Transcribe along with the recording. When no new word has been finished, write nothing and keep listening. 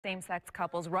Same-sex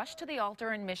couples rushed to the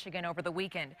altar in Michigan over the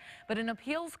weekend, but an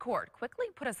appeals court quickly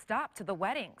put a stop to the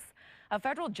weddings. A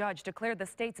federal judge declared the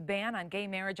state's ban on gay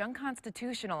marriage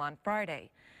unconstitutional on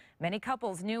Friday. Many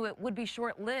couples knew it would be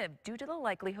short-lived due to the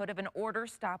likelihood of an order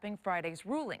stopping Friday's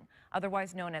ruling,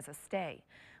 otherwise known as a stay.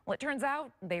 Well, it turns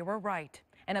out they were right.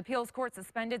 An appeals court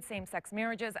suspended same-sex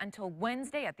marriages until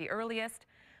Wednesday at the earliest.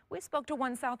 We spoke to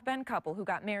one South Bend couple who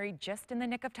got married just in the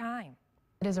nick of time.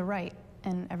 It is a right,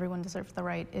 and everyone deserves the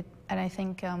right. And I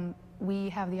think we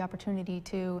have the opportunity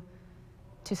to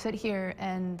sit here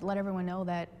and let everyone know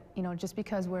that, you know, just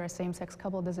because we're a same-sex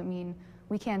couple doesn't mean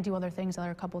we can't do other things that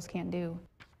other couples can't do.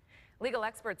 Legal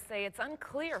experts say it's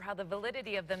unclear how the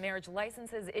validity of the marriage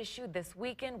licenses issued this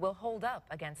weekend will hold up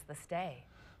against the stay.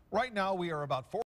 Right now, we are about 4